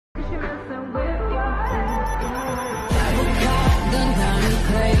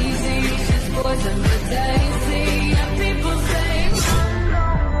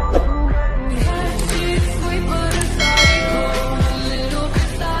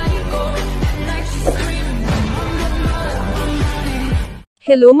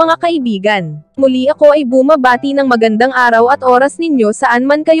Hello mga kaibigan! Muli ako ay bumabati ng magandang araw at oras ninyo saan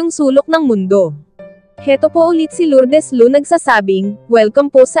man kayong sulok ng mundo. Heto po ulit si Lourdes nagsasabing,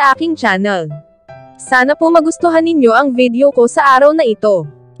 welcome po sa aking channel. Sana po magustuhan ninyo ang video ko sa araw na ito.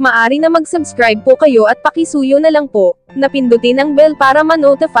 Maari na mag-subscribe po kayo at pakisuyo na lang po, napindutin ang bell para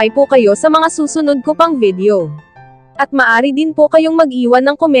ma-notify po kayo sa mga susunod ko pang video. At maari din po kayong mag-iwan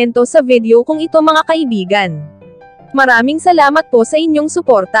ng komento sa video kung ito mga kaibigan. Maraming salamat po sa inyong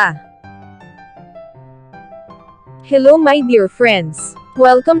suporta. Hello my dear friends.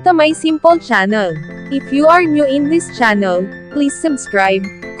 Welcome to my simple channel. If you are new in this channel, please subscribe,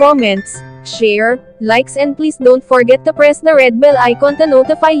 comments, share, likes and please don't forget to press the red bell icon to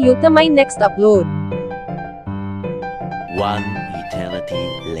notify you to my next upload. One eternity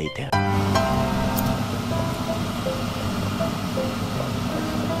later.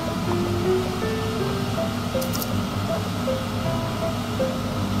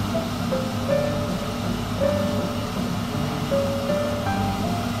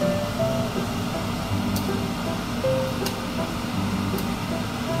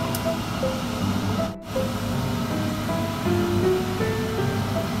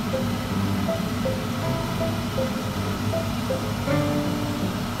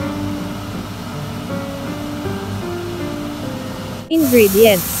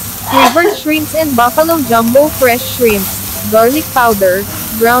 Ingredients: flavored shrimps and buffalo jumbo fresh shrimps, garlic powder,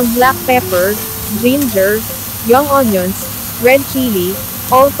 ground black pepper, ginger, young onions, red chili,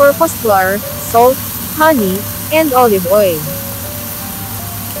 all-purpose flour, salt, honey, and olive oil.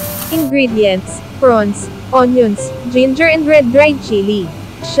 Ingredients: prawns, onions, ginger and red dried chili.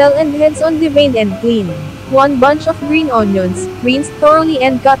 Shell and heads on deveined and clean. 1 bunch of green onions, rinsed thoroughly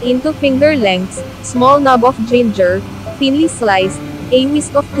and cut into finger lengths. Small knob of ginger, thinly sliced. A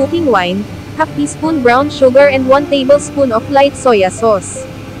whisk of cooking wine, half teaspoon brown sugar and 1 tablespoon of light soya sauce.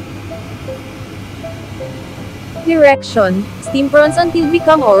 Direction: steam prawns until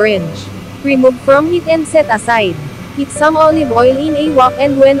become orange. Remove from heat and set aside. Heat some olive oil in a wok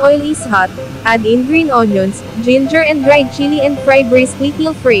and when oil is hot, add in green onions, ginger and dried chili and fry briskly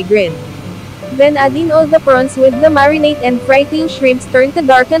till fragrant. Then add in all the prawns with the marinade and fry till shrimps turn to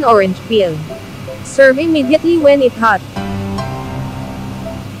darken orange peel. Serve immediately when it's hot.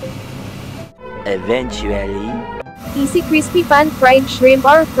 Eventually, Easy crispy pan-fried shrimp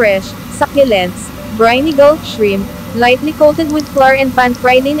are fresh, succulents, briny gulf shrimp, lightly coated with flour and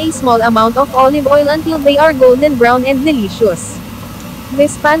pan-fried in a small amount of olive oil until they are golden brown and delicious.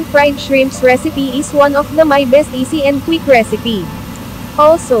 This pan-fried shrimps recipe is one of my best easy and quick recipe.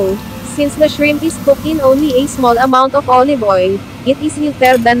 Also, since the shrimp is cooked in only a small amount of olive oil, it is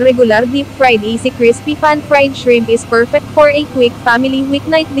healthier than regular deep-fried. Easy crispy pan-fried shrimp is perfect for a quick family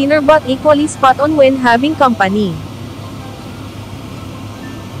weeknight dinner but equally spot on when having company.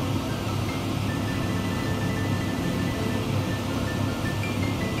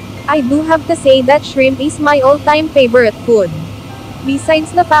 I do have to say that shrimp is my all-time favorite food.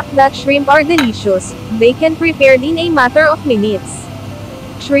 Besides the fact that shrimp are delicious, they can prepared in a matter of minutes.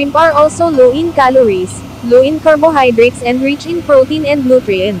 Shrimp are also low in calories, low in carbohydrates and rich in protein and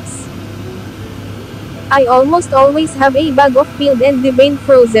nutrients. I almost always have a bag of peeled and deveined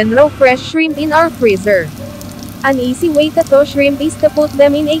frozen raw fresh shrimp in our freezer. An easy way to thaw shrimp is to put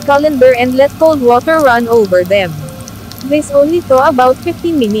them in a colander and let cold water run over them. This only thaw about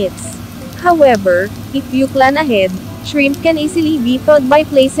 15 minutes. However, if you plan ahead, shrimp can easily be thawed by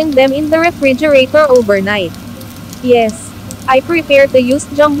placing them in the refrigerator overnight. Yes, I prefer to use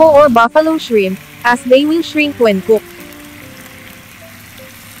jumbo or buffalo shrimp, as they will shrink when cooked.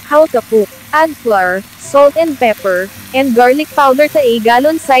 How to cook: add flour, salt and pepper, and garlic powder to a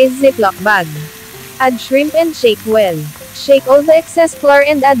gallon-sized Ziploc bag. Add shrimp and shake well. Shake all the excess flour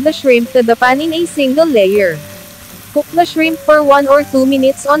and add the shrimp to the pan in a single layer. Cook the shrimp for 1 or 2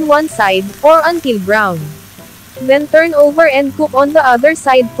 minutes on one side, or until brown. Then turn over and cook on the other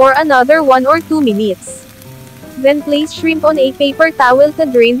side for another 1 or 2 minutes. Then place shrimp on a paper towel to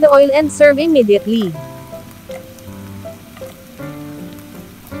drain the oil and serve immediately.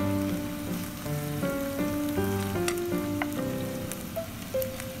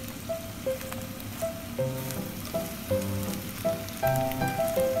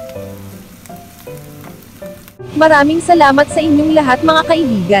 Maraming salamat sa inyong lahat mga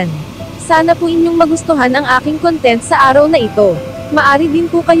kaibigan. Sana po inyong magustuhan ang aking content sa araw na ito. Maari din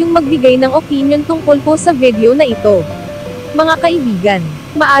po kayong magbigay ng opinion tungkol po sa video na ito. Mga kaibigan,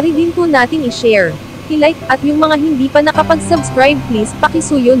 maari din po natin i-share, i-like, at yung mga hindi pa nakapag-subscribe please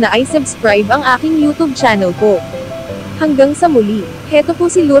pakisuyo na ay subscribe ang aking YouTube channel po. Hanggang sa muli, heto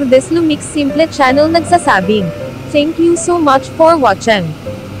po si Lourdes Lumix Simple Channel nagsasabing, Thank you so much for watching.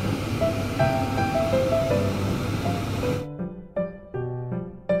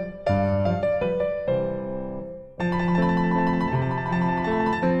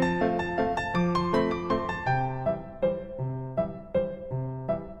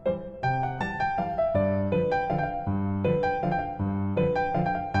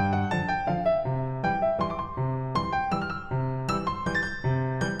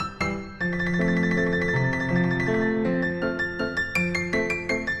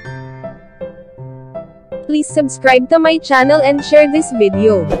 Please subscribe to my channel and share this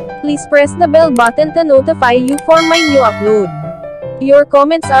video. Please press the bell button to notify you for my new upload. Your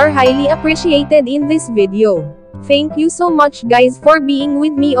comments are highly appreciated in this video. Thank you so much guys for being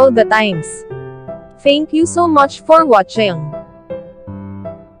with me all the times. Thank you so much for watching.